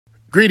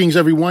Greetings,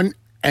 everyone,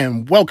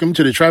 and welcome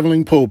to the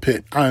Traveling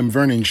Pulpit. I'm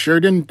Vernon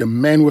Sheridan, the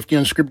man with the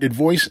unscripted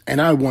voice,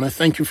 and I want to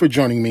thank you for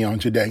joining me on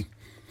today.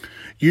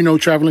 You know,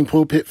 Traveling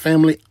Pulpit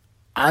family,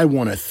 I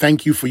want to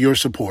thank you for your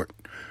support.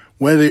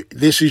 Whether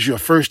this is your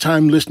first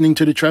time listening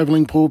to the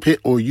Traveling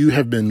Pulpit or you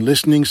have been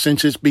listening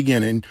since its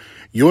beginning,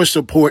 your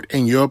support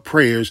and your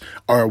prayers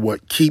are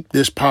what keep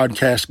this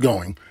podcast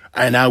going.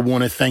 And I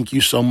want to thank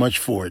you so much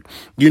for it.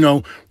 You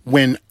know,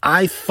 when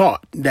I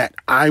thought that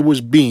I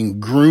was being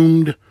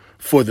groomed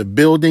for the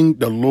building,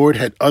 the Lord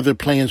had other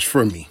plans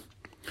for me.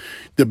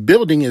 The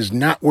building is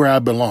not where I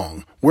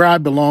belong. Where I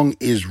belong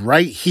is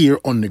right here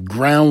on the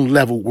ground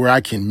level where I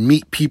can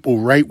meet people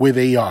right where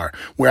they are,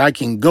 where I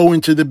can go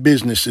into the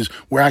businesses,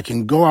 where I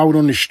can go out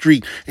on the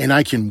street and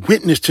I can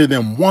witness to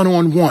them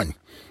one-on-one,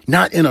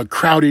 not in a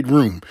crowded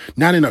room,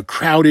 not in a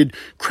crowded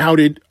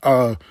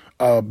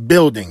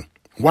building.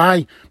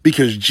 Why?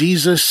 Because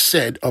Jesus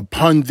said,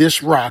 upon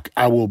this rock,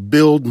 I will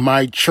build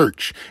my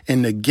church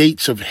and the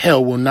gates of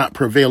hell will not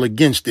prevail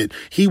against it.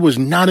 He was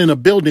not in a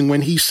building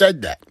when he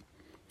said that.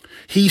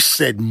 He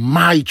said,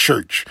 my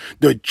church,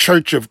 the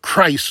church of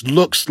Christ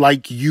looks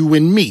like you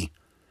and me.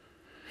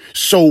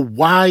 So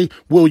why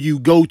will you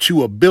go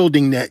to a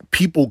building that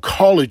people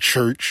call a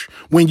church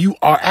when you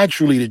are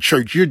actually the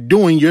church? You're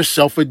doing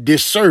yourself a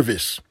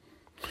disservice.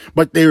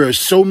 But there are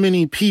so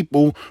many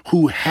people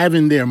who have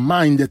in their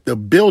mind that the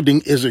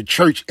building is a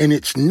church, and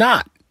it's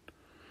not.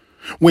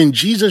 When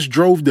Jesus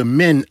drove the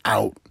men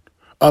out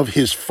of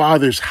his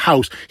Father's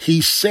house,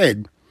 he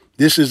said,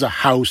 this is a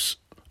house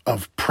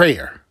of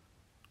prayer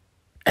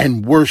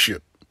and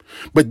worship.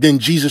 But then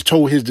Jesus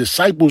told his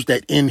disciples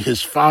that in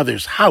his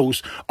Father's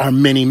house are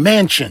many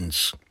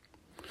mansions.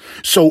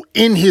 So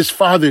in his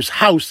Father's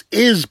house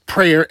is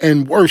prayer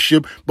and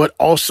worship, but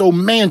also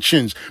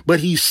mansions. But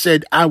he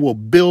said, I will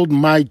build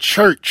my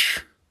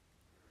church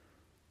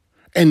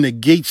and the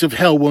gates of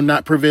hell will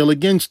not prevail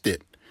against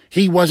it.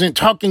 He wasn't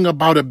talking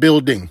about a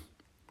building.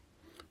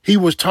 He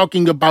was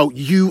talking about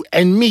you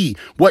and me.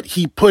 What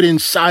he put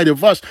inside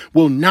of us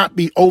will not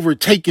be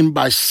overtaken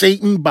by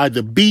Satan, by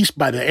the beast,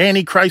 by the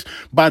Antichrist,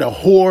 by the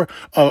whore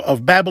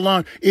of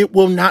Babylon. It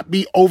will not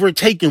be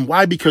overtaken.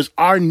 Why? Because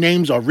our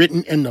names are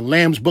written in the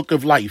Lamb's book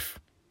of life.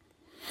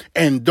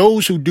 And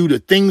those who do the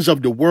things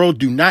of the world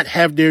do not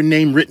have their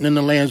name written in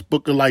the Lamb's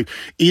book of life.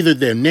 Either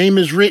their name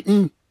is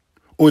written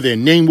or their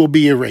name will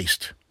be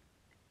erased.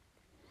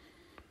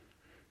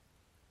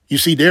 You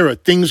see, there are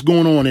things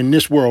going on in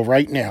this world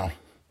right now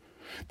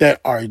that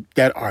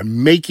are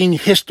making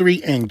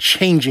history and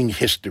changing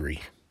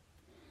history.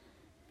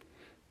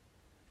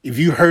 If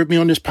you heard me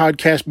on this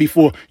podcast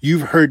before,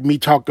 you've heard me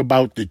talk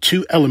about the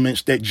two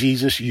elements that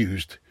Jesus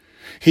used.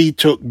 He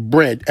took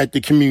bread at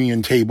the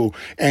communion table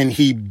and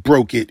he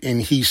broke it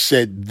and he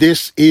said,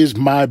 this is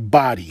my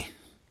body.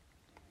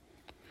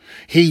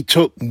 He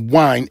took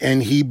wine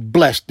and he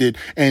blessed it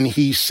and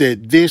he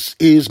said, this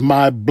is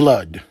my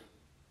blood.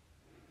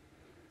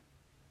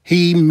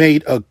 He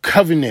made a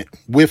covenant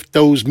with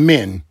those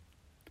men.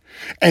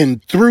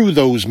 And through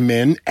those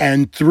men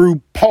and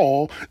through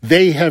Paul,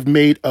 they have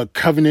made a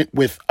covenant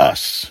with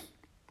us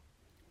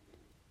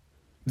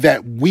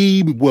that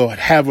we will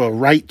have a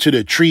right to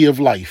the tree of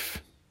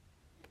life.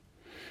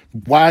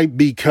 Why?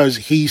 Because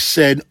he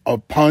said,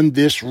 upon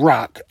this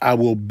rock, I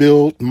will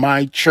build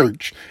my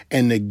church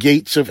and the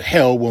gates of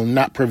hell will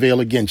not prevail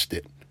against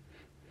it.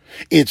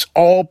 It's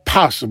all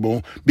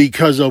possible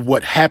because of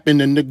what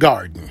happened in the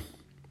garden.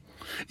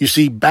 You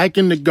see, back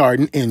in the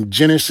garden in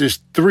Genesis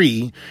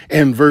 3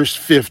 and verse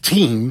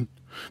 15,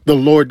 the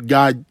Lord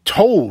God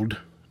told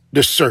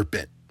the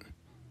serpent,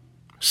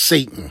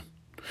 Satan,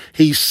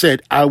 he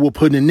said, I will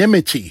put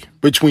enmity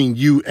between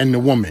you and the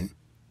woman.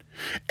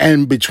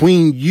 And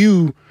between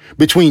your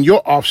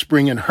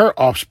offspring and her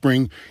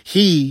offspring,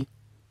 he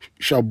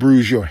shall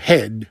bruise your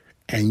head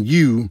and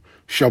you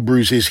shall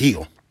bruise his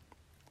heel.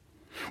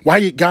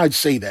 Why did God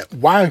say that?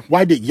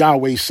 Why did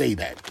Yahweh say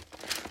that?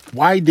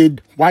 Why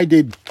did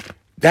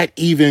that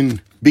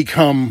even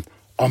become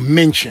a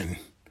mention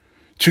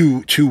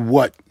to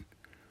what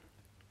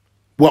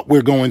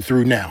we're going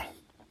through now?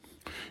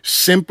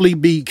 Simply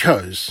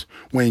because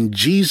when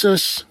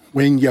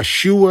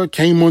Yeshua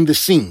came on the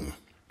scene,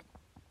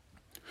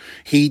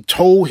 he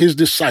told his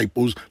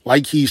disciples,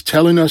 like he's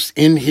telling us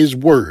in his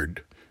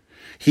word,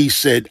 he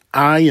said,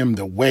 I am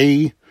the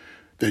way,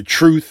 the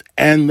truth,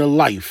 and the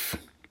life.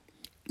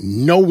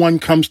 No one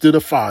comes to the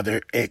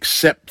Father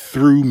except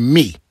through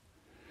me.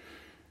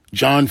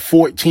 John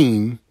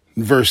 14,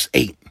 verse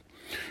 8.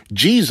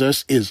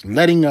 Jesus is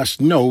letting us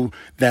know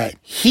that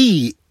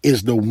he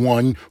is the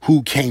one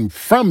who came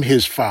from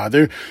his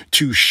Father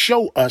to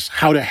show us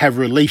how to have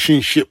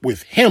relationship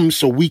with him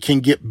so we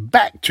can get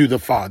back to the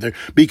Father,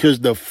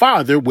 because the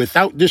Father,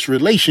 without this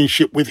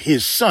relationship with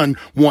his Son,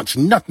 wants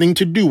nothing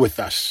to do with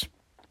us.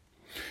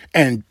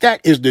 And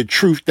that is the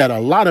truth that a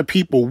lot of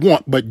people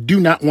want but do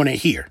not want to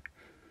hear.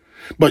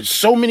 But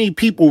so many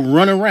people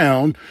run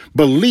around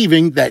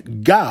believing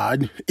that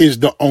God is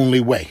the only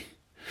way.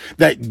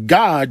 that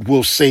God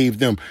will save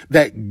them,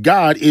 that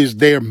God is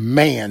their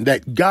man,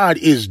 that God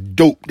is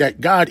dope,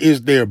 that God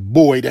is their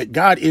boy, that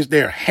God is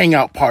their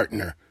hangout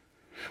partner.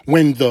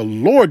 When the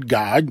Lord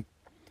God,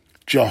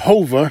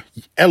 Jehovah,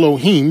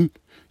 Elohim,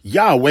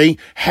 Yahweh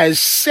has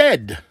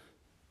said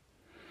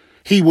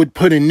he would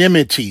put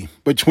enmity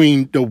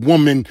between the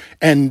woman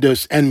and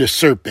the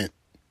serpent.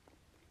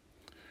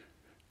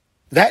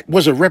 That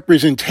was a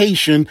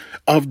representation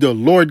of the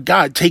Lord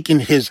God taking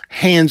his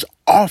hands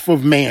off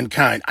of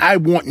mankind. I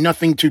want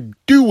nothing to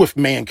do with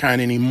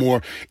mankind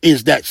anymore,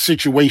 is that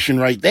situation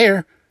right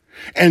there.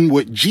 And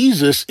what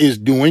Jesus is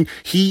doing,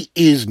 he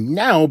is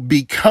now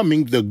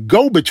becoming the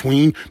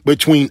go-between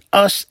between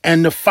us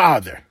and the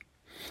Father.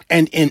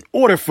 And in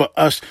order for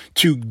us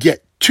to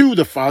get to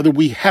the Father,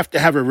 we have to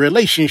have a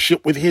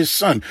relationship with his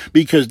Son,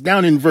 because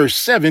down in verse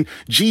 7,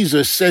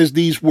 Jesus says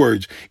these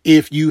words,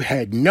 "If you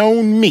had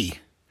known me,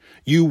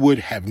 you would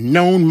have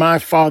known my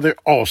Father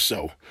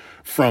also.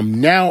 From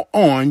now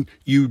on,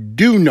 you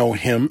do know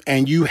him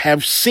and you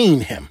have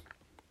seen him."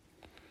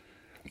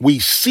 We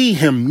see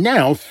him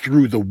now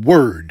through the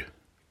word.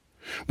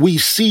 We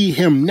see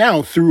him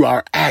now through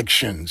our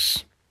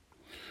actions.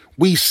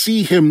 We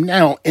see him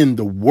now in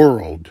the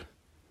world,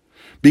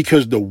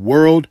 because the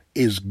world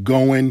is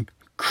going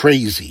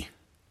crazy.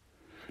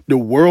 The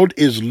world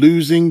is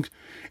losing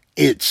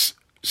its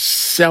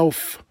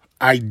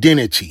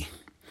self-identity.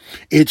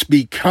 It's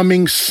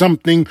becoming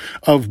something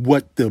of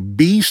what the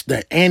beast,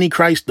 the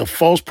Antichrist, the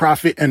false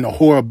prophet, and the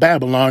whore of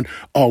Babylon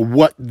are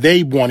what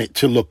they want it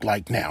to look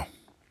like now.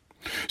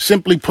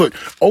 Simply put,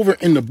 over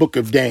in the book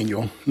of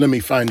Daniel, let me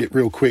find it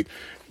real quick.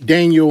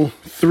 Daniel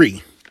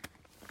 3.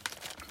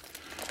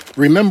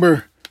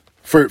 Remember,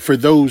 for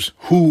those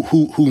who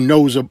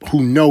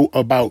know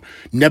about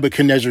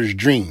Nebuchadnezzar's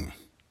dream,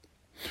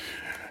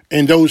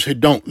 and those who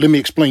don't, let me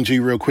explain to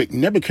you real quick.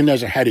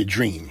 Nebuchadnezzar had a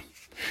dream,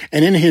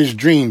 and in his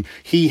dream,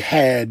 he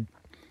had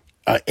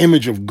an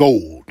image of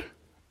gold,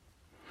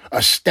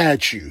 a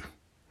statue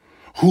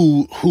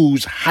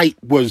whose height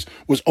was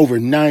over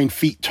 9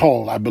 feet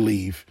tall, I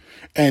believe.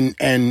 And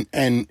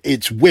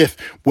its width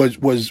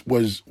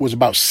was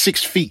about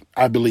 6 feet,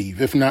 I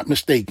believe, if not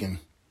mistaken.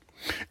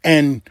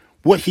 And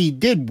what he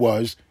did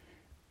was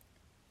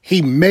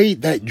he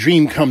made that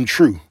dream come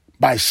true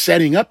by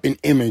setting up an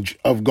image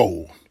of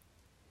gold.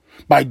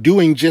 By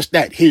doing just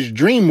that, his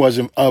dream was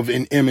of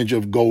an image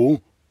of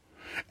gold,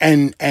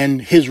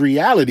 and his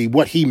reality,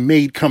 what he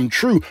made come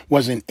true,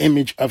 was an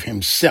image of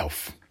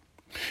himself.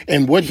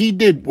 And what he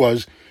did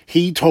was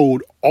he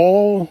told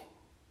all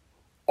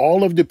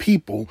of the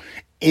people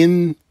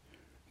in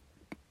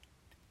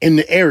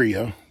the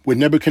area where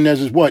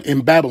Nebuchadnezzar's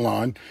in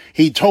Babylon,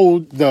 he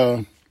told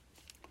this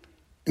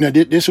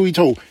is who he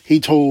told. He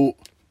told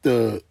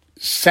the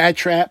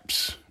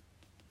satraps,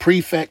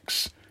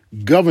 prefects,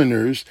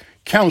 governors,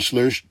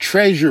 counselors,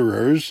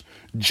 treasurers,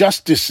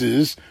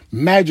 justices,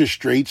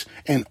 magistrates,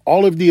 and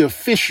all of the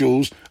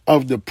officials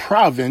of the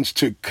province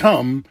to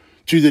come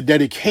to the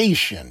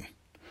dedication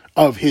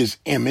of his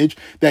image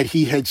that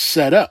he had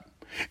set up.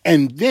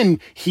 And then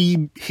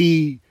he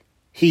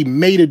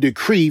made a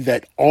decree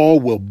that all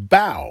will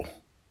bow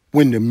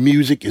when the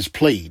music is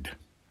played.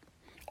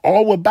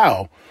 All will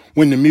bow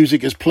when the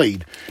music is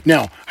played.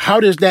 Now, how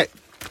does that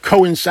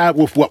coincide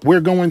with what we're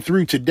going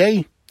through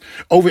today?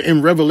 Over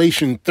in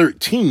Revelation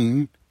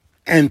 13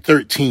 and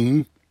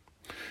 13,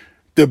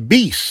 the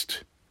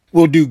beast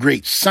will do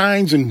great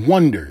signs and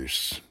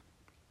wonders.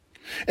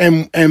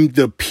 And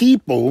the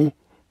people,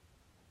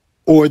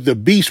 or the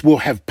beast, will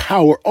have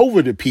power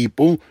over the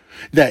people,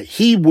 that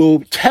he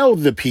will tell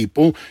the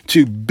people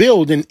to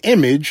build an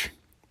image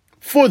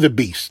for the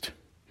beast.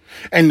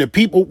 And the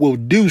people will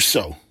do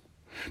so,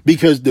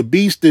 because the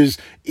beast is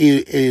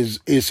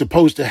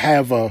supposed to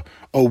have a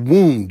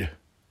wound,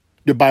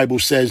 the Bible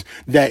says,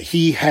 that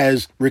he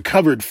has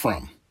recovered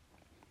from.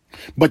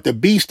 But the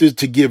beast is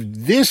to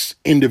give this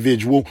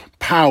individual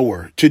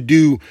power to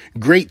do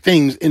great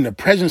things in the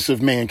presence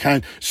of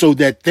mankind, so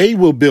that they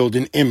will build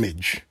an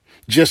image,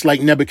 just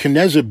like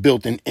Nebuchadnezzar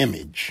built an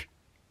image.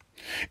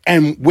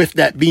 And with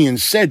that being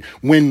said,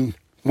 when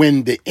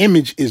the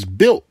image is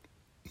built,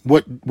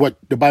 what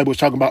the Bible is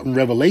talking about in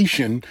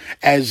Revelation,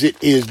 as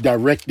it is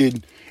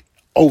directed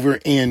over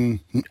in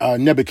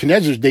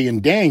Nebuchadnezzar's day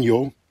in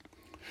Daniel,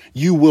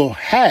 you will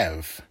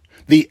have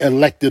the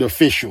elected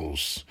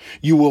officials.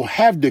 You will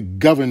have the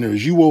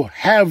governors. You will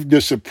have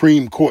the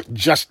Supreme Court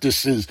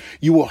justices.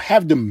 You will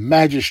have the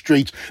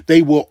magistrates.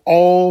 They will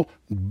all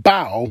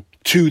bow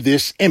to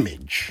this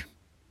image.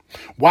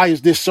 Why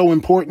is this so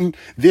important?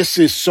 This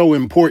is so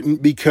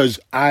important because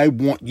I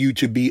want you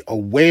to be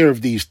aware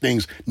of these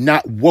things,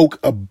 not woke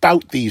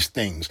about these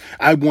things.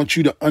 I want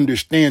you to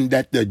understand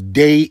that the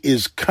day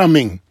is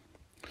coming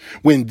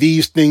when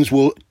these things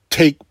will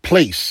take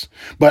place.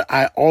 But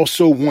I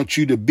also want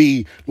you to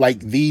be like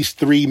these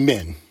three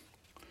men,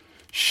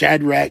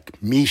 Shadrach,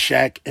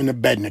 Meshach, and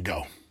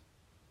Abednego.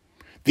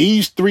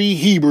 These three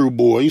Hebrew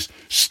boys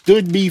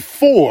stood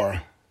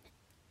before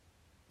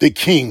the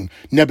king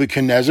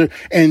Nebuchadnezzar,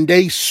 and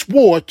they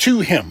swore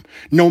to him,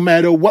 no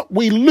matter what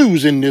we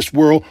lose in this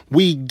world,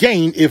 we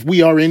gain if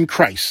we are in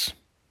Christ.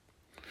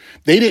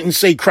 They didn't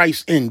say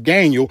Christ in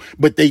Daniel,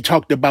 but they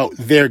talked about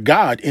their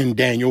God in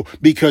Daniel,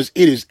 because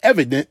it is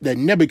evident that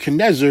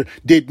Nebuchadnezzar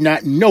did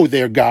not know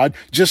their God,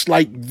 just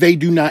like they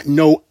do not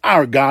know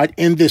our God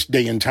in this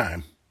day and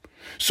time.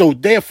 So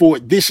therefore,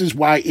 this is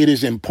why it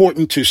is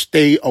important to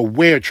stay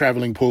aware,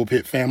 Traveling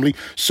Pulpit family,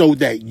 so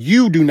that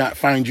you do not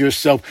find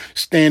yourself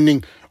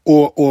standing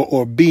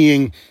or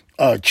being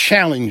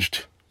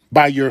challenged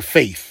by your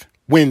faith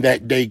when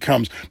that day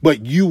comes.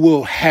 But you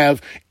will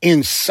have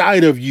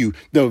inside of you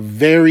the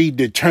very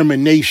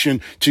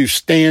determination to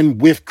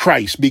stand with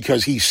Christ,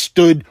 because he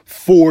stood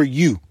for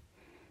you.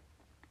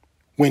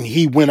 When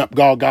he went up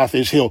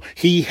Golgotha's hill,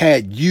 he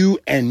had you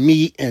and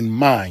me in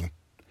mind.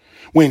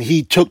 When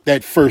he took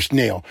that first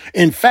nail.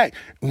 In fact,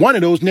 one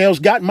of those nails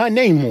got my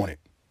name on it.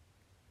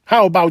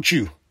 How about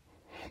you?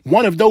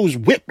 One of those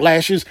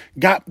whiplashes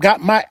got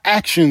my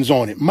actions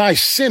on it. My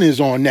sin is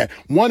on that.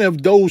 One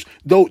of those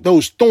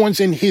thorns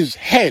in his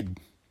head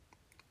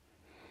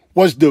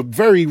was the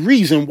very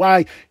reason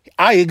why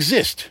I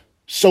exist,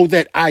 so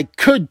that I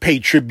could pay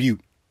tribute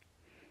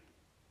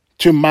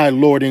to my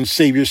Lord and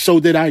Savior,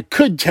 so that I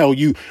could tell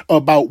you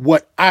about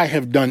what I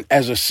have done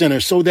as a sinner,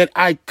 so that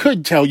I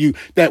could tell you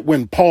that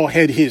when Paul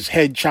had his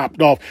head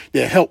chopped off,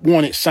 the help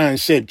wanted sign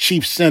said,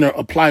 chief sinner,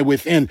 apply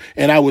within,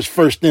 and I was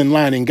first in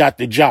line and got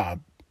the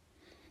job.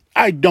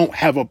 I don't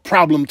have a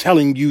problem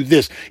telling you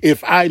this.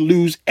 If I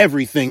lose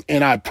everything,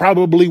 and I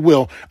probably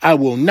will, I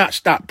will not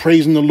stop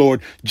praising the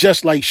Lord,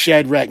 just like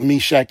Shadrach,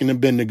 Meshach, and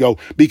Abednego,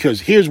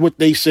 because here's what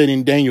they said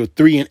in Daniel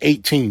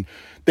 3:18.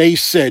 They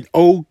said,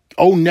 O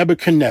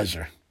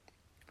Nebuchadnezzar,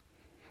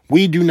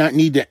 we do not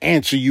need to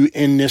answer you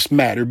in this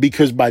matter,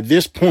 because by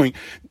this point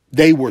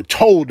they were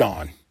told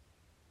on.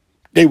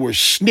 They were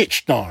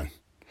snitched on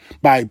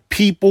by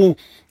people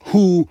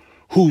who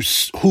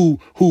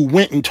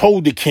went and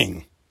told the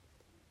king.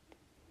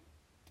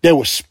 There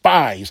were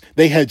spies.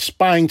 They had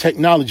spying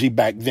technology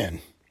back then.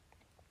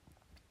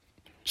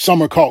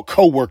 Some are called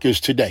co-workers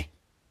today.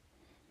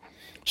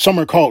 Some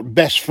are called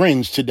best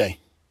friends today.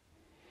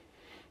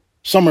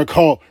 Some are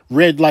called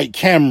red light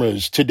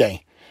cameras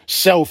today,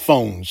 cell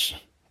phones,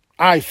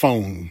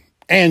 iPhone,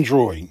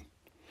 Android.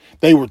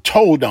 They were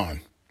told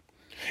on,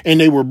 and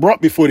they were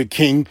brought before the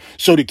king.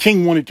 So the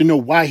king wanted to know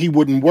why he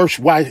wouldn't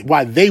worship,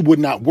 why they would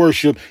not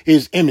worship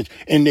his image.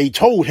 And they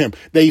told him,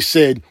 they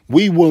said,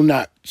 we will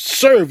not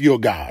serve your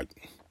God.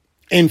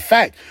 In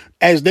fact,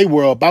 as they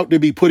were about to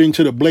be put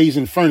into the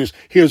blazing furnace,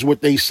 here's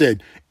what they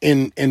said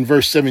in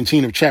verse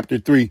 17 of chapter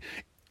 3.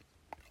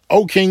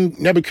 O King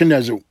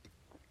Nebuchadnezzar,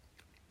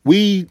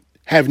 we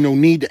have no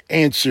need to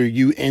answer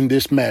you in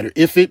this matter.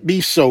 If it be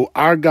so,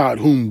 our God,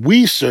 whom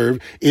we serve,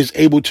 is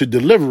able to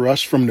deliver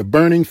us from the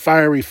burning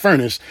fiery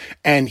furnace,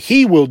 and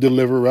he will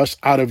deliver us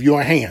out of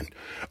your hand.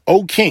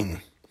 O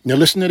King, now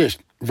listen to this,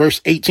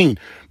 verse 18.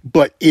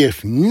 But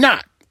if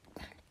not,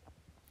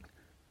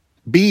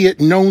 be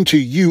it known to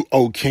you,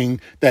 O King,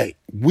 that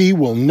we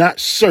will not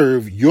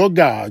serve your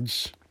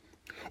gods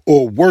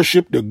or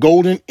worship the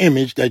golden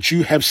image that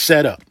you have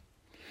set up.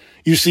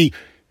 You see,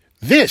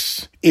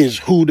 this is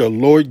who the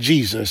Lord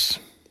Jesus,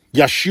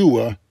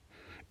 Yeshua,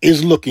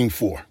 is looking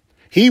for.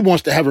 He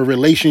wants to have a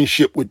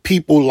relationship with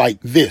people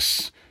like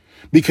this,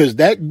 because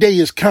that day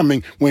is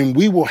coming when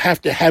we will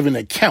have to have an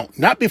account,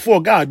 not before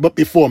God, but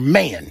before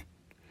man.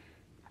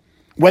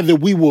 Whether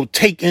we will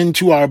take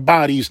into our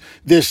bodies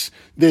this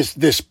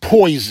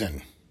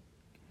poison,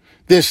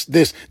 this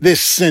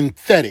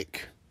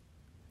synthetic,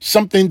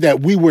 something that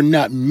we were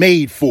not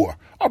made for.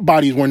 Our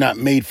bodies were not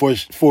made for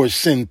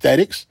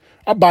synthetics.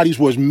 Our bodies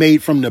was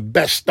made from the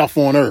best stuff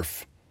on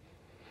earth.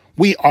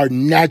 We are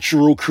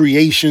natural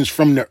creations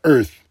from the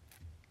earth.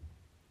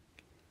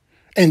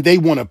 And they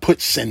want to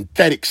put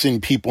synthetics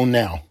in people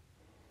now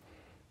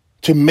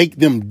to make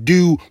them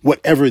do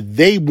whatever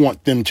they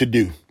want them to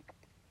do.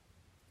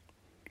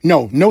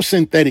 No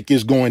synthetic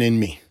is going in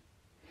me.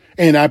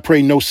 And I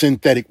pray no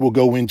synthetic will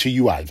go into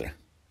you either.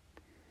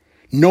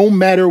 No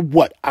matter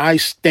what, I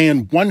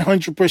stand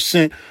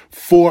 100%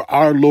 for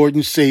our Lord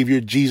and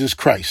Savior, Jesus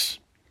Christ,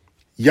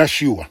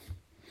 Yeshua.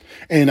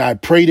 And I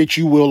pray that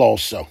you will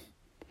also,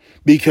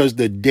 because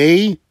the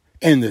day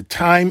and the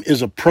time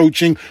is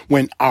approaching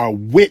when our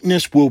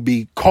witness will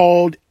be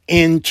called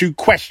into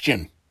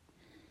question.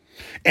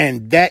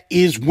 And that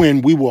is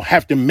when we will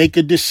have to make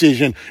a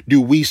decision.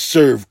 Do we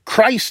serve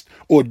Christ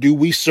or do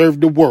we serve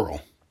the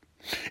world?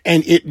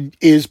 And it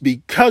is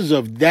because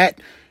of that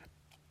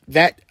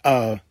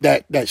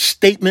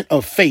statement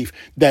of faith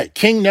that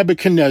King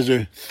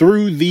Nebuchadnezzar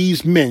threw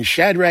these men,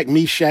 Shadrach,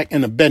 Meshach,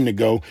 and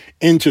Abednego,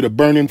 into the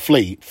burning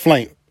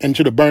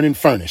into the burning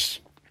furnace.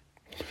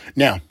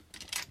 Now,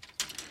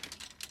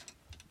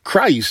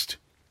 Christ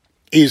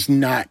is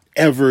not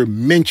ever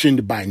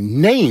mentioned by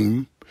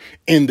name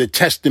in the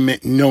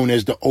testament known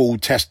as the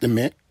Old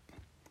Testament.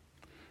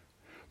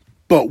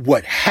 But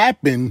what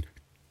happened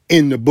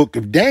in the book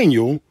of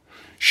Daniel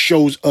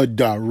shows a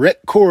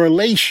direct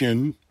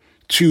correlation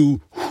to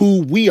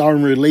who we are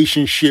in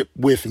relationship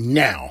with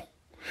now.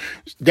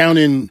 Down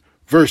in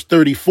verse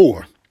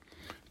 34,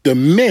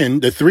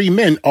 the three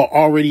men are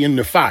already in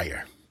the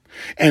fire.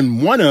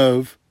 And one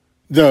of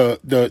the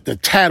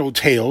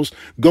tattletales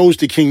goes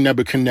to King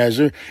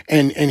Nebuchadnezzar,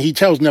 and he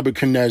tells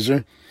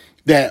Nebuchadnezzar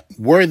that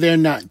were there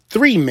not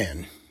three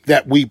men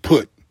that we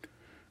put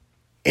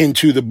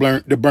into the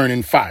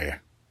burning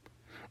fire?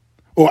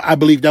 Or I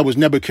believe that was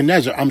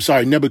Nebuchadnezzar. I'm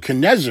sorry,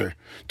 Nebuchadnezzar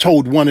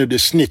told one of the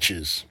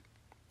snitches,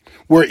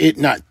 were it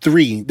not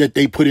three that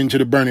they put into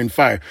the burning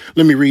fire?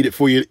 Let me read it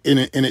for you in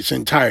its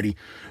entirety.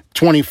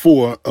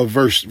 24 of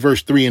verse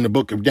 3 in the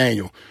book of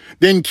Daniel.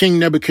 Then King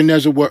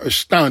Nebuchadnezzar were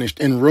astonished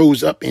and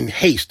rose up in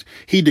haste.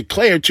 He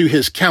declared to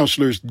his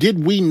counselors,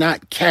 did we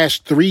not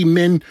cast three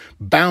men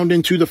bound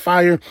into the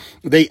fire?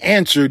 They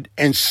answered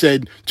and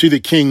said to the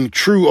king,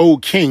 true, O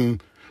king.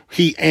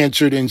 He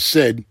answered and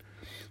said,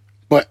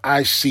 but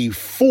I see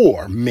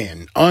four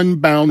men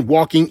unbound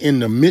walking in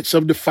the midst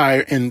of the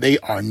fire, and they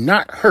are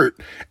not hurt.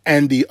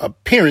 And the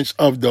appearance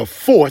of the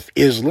fourth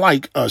is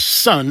like a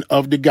son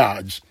of the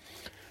gods.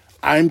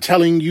 I'm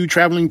telling you,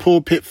 Traveling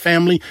Pulpit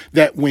family,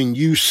 that when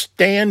you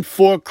stand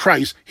for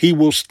Christ, he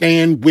will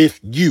stand with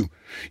you.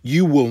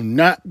 You will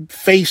not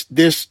face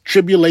this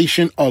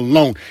tribulation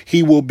alone.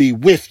 He will be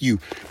with you.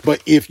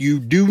 But if you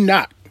do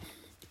not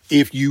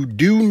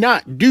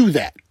do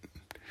that,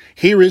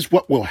 here is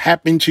what will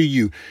happen to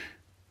you.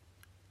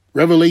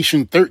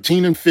 Revelation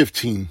 13 and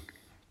 15.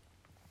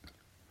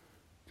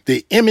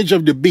 The image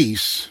of the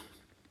beast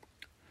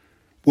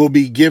will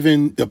be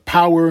given the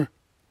power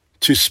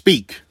to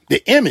speak.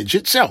 The image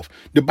itself,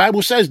 the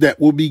Bible says that,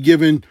 will be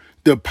given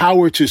the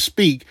power to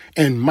speak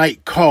and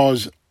might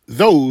cause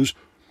those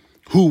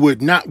who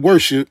would not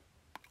worship,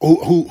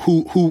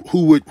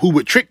 who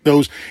would trick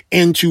those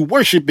into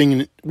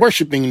worshiping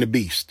the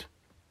beast.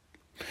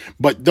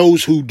 But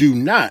those who do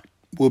not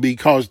will be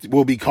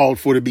called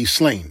for to be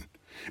slain,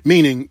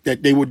 meaning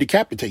that they will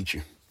decapitate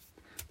you.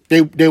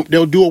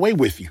 They'll do away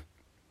with you.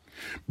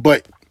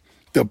 But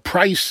the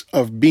price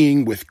of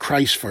being with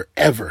Christ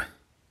forever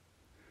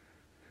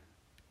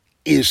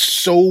is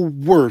so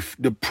worth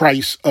the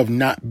price of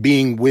not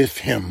being with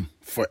him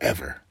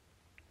forever.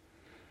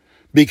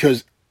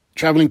 Because,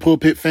 Traveling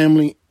Pulpit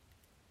family,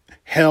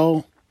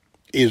 hell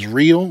is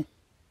real.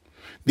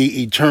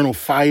 The eternal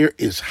fire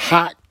is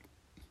hot.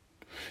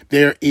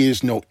 There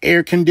is no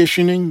air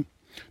conditioning.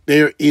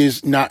 There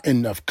is not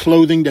enough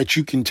clothing that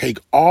you can take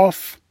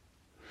off.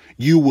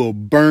 You will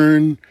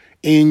burn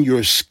in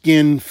your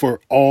skin for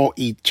all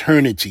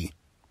eternity.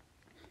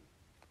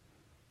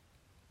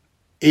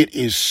 It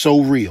is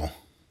so real.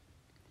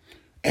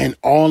 And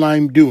all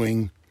I'm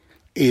doing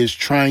is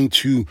trying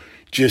to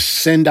just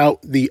send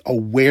out the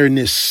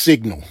awareness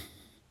signal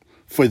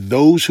for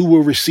those who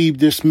will receive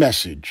this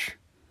message.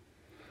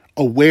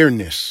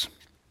 Awareness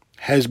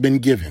has been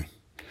given.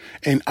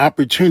 An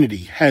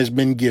opportunity has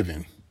been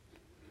given.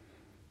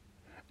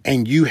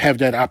 And you have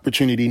that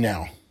opportunity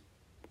now.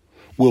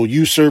 Will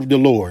you serve the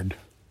Lord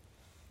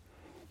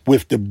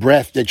with the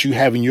breath that you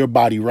have in your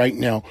body right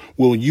now?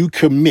 Will you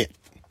commit?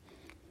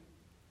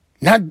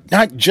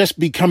 Not just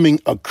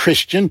becoming a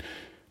Christian.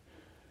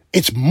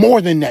 It's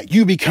more than that.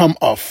 You become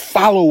a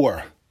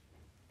follower.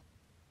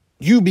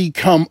 You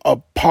become a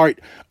part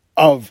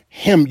of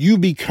him. You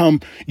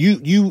become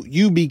you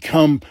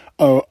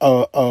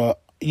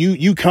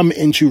come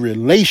into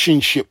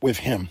relationship with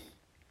him.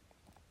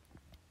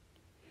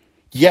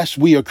 Yes,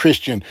 we are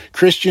Christian.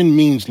 Christian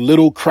means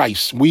little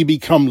Christ. We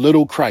become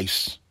little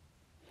Christ.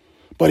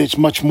 But it's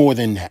much more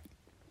than that.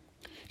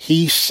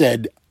 He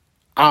said,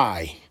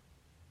 I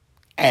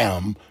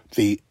am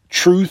the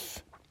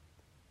truth.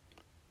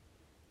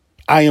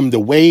 I am the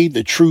way,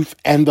 the truth,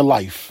 and the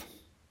life.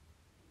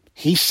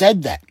 He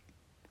said that.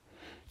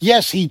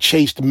 Yes, he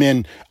chased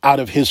men out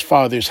of his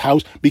father's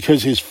house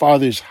because his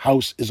father's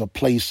house is a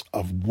place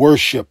of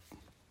worship.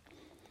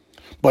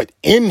 But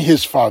in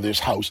his father's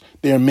house,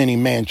 there are many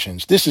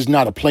mansions. This is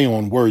not a play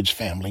on words,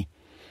 family.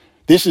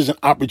 This is an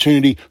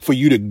opportunity for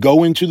you to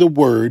go into the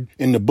word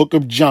in the book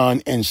of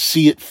John and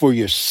see it for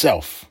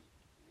yourself.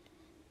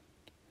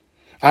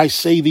 I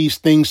say these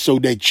things so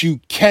that you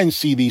can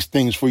see these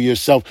things for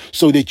yourself,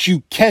 so that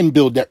you can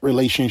build that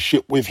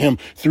relationship with him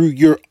through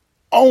your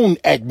own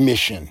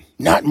admission,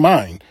 not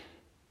mine.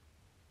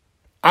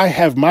 I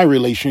have my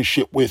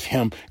relationship with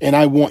him, and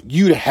I want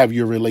you to have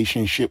your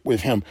relationship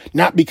with him,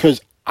 not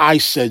because I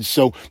said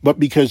so, but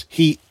because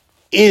he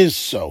is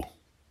so.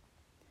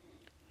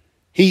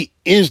 He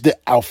is the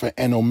Alpha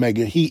and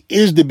Omega. He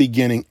is the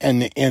beginning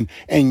and the end.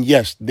 And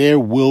yes, there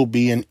will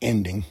be an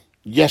ending.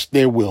 Yes,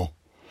 there will.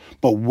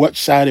 But what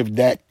side of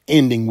that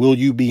ending will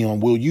you be on?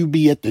 Will you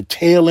be at the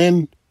tail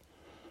end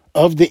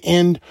of the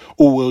end,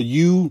 or will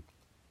you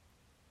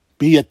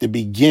be at the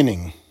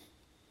beginning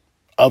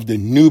of the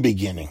new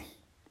beginning?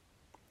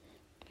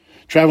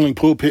 Traveling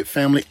Pulpit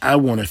family, I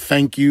want to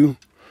thank you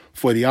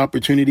for the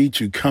opportunity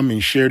to come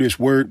and share this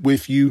word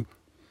with you.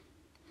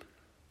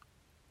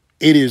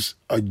 It is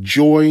a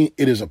joy.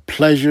 It is a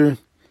pleasure.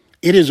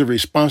 It is a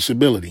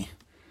responsibility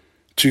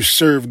to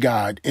serve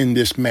God in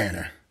this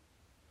manner.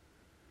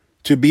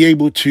 to be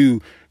able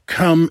to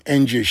come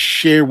and just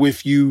share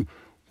with you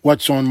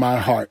what's on my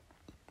heart.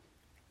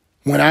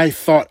 When I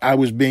thought I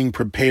was being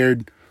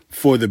prepared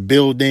for the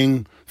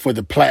building, for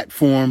the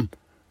platform,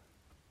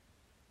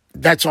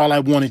 that's all I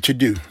wanted to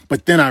do.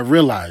 But then I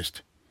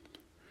realized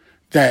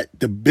that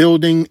the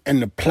building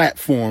and the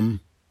platform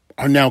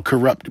are now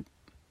corrupt.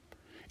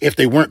 If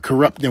they weren't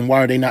corrupt, then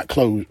why are they not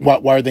closed? Why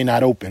are they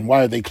not open?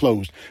 Why are they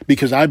closed?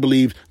 Because I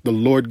believe the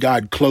Lord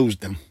God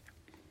closed them.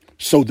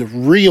 So the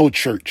real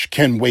church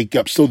can wake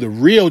up, so the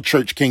real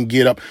church can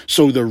get up,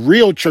 so the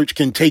real church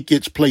can take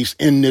its place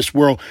in this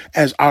world.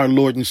 As our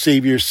Lord and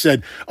Savior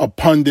said,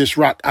 upon this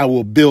rock, I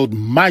will build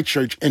my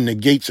church, and the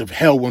gates of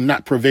hell will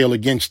not prevail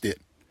against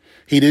it.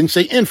 He didn't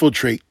say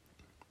infiltrate.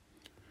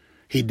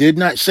 He did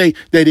not say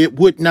that it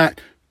would not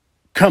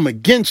come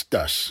against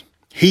us.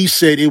 He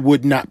said it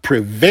would not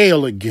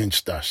prevail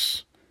against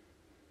us.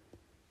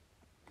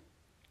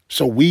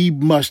 So we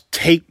must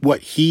take what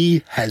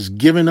he has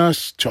given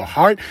us to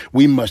heart.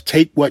 We must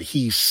take what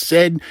he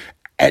said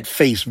at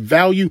face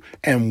value.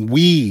 And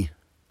we,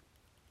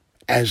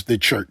 as the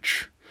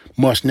church,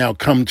 must now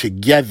come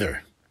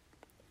together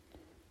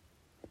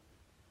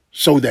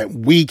so that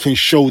we can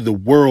show the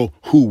world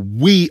who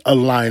we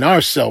align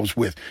ourselves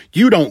with.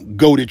 You don't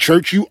go to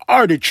church. You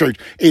are the church.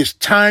 It's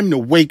time to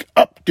wake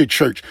up the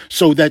church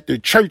so that the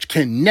church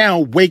can now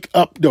wake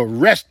up the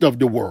rest of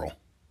the world.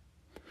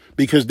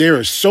 Because there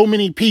are so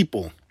many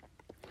people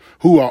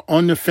who are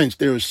on the fence.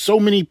 There are so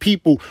many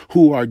people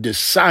who are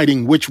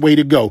deciding which way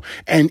to go.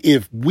 And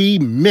if we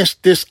miss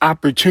this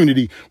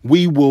opportunity,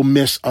 we will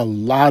miss a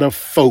lot of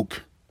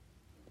folk.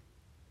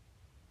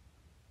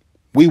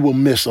 We will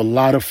miss a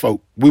lot of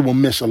folk. We will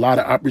miss a lot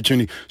of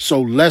opportunity.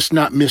 So let's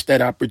not miss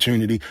that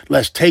opportunity.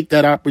 Let's take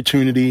that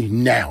opportunity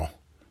now,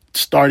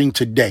 starting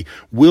today.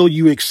 Will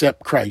you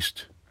accept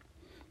Christ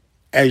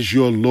as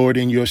your Lord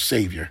and your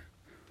Savior?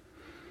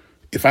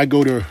 If I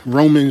go to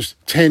Romans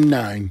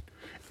 10:9,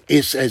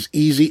 it's as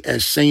easy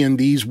as saying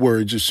these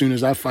words as soon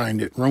as I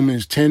find it.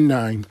 Romans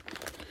 10:9.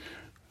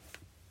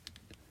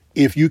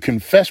 If you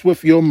confess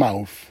with your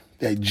mouth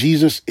that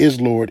Jesus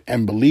is Lord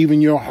and believe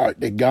in your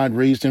heart that God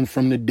raised him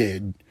from the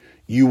dead,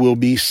 you will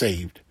be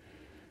saved.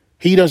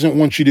 He doesn't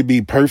want you to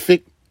be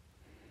perfect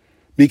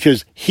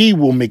because he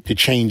will make the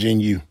change in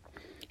you.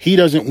 He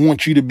doesn't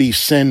want you to be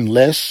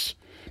sinless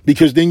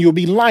because then you'll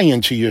be lying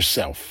to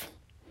yourself.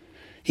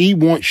 He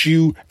wants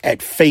you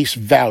at face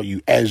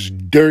value, as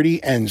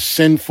dirty and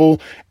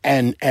sinful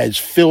and as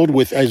filled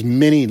with as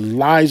many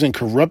lies and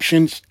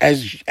corruptions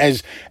as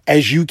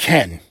you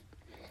can.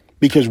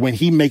 Because when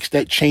he makes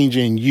that change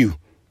in you,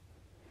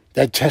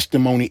 that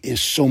testimony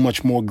is so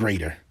much more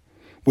greater,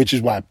 which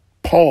is why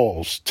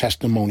Paul's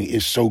testimony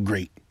is so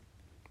great.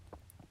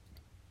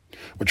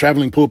 Well,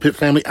 Traveling Pulpit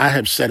family, I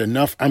have said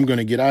enough. I'm going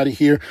to get out of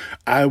here.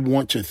 I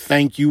want to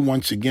thank you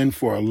once again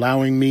for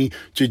allowing me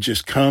to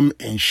just come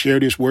and share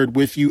this word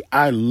with you.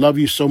 I love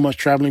you so much,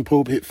 Traveling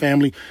Pulpit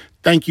family.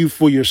 Thank you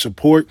for your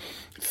support.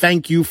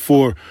 Thank you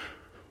for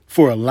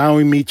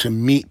allowing me to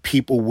meet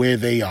people where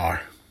they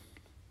are.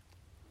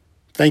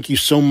 Thank you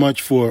so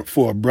much for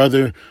a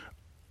brother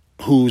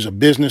who's a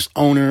business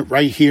owner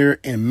right here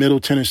in Middle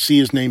Tennessee.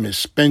 His name is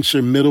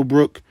Spencer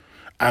Middlebrook.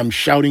 I'm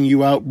shouting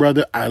you out,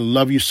 brother. I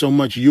love you so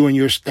much. You and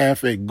your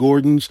staff at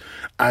Gordon's.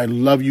 I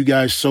love you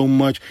guys so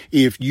much.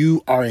 If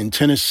you are in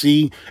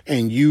Tennessee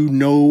and you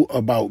know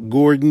about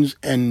Gordon's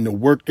and the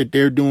work that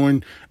they're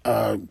doing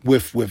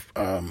with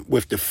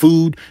the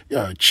food,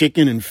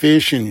 chicken and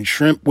fish and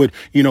shrimp, with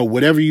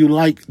whatever you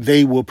like,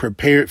 they will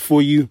prepare it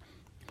for you.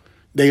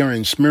 They are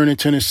in Smyrna,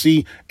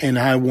 Tennessee, and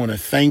I want to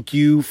thank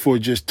you for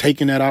just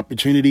taking that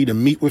opportunity to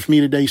meet with me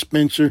today,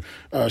 Spencer,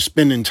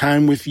 spending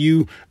time with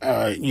you.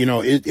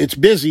 It's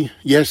busy.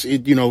 Yes,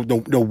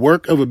 the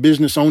work of a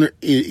business owner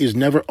is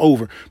never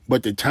over,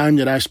 but the time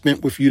that I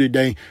spent with you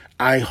today,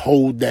 I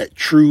hold that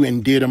true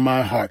and dear to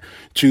my heart.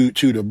 To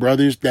the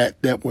brothers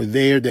that were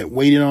there, that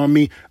waited on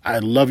me, I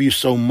love you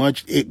so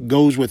much. It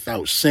goes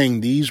without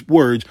saying. These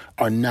words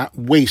are not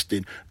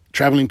wasted.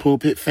 Traveling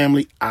Pulpit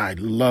family, I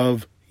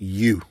love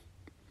you.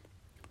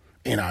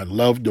 And I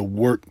love the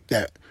work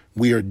that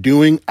we are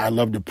doing. I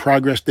love the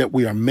progress that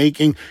we are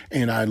making.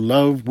 And I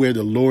love where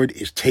the Lord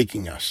is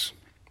taking us.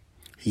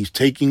 He's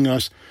taking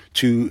us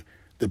to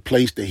the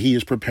place that he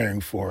is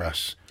preparing for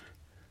us.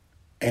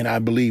 And I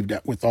believe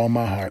that with all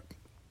my heart.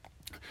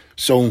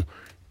 So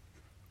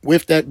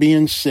with that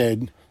being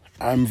said,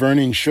 I'm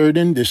Vernon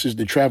Sheridan. This is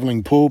the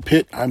Traveling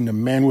Pulpit. I'm the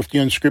man with the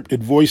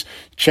unscripted voice.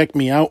 Check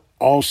me out.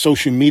 All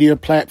social media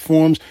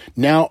platforms.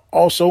 Now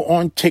also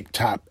on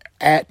TikTok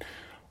at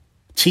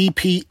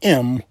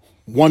TPM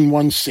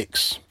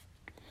 116.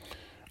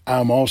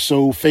 I'm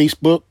also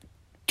Facebook,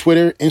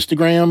 Twitter,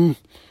 Instagram,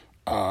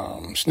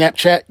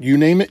 Snapchat, you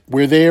name it.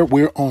 We're there.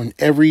 We're on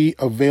every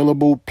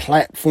available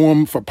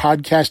platform for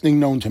podcasting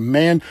known to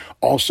man.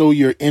 Also,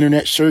 your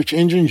internet search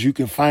engines. You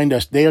can find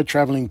us there.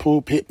 Traveling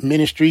Pulpit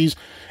Ministries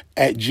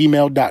at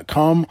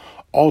gmail.com.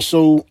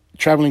 Also,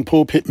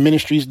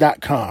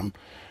 travelingpulpitministries.com.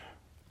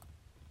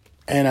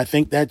 And I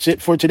think that's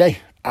it for today.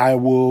 I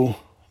will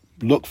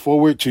look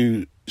forward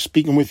to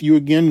speaking with you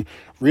again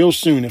real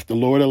soon if the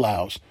Lord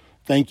allows.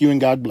 Thank you and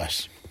God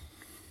bless.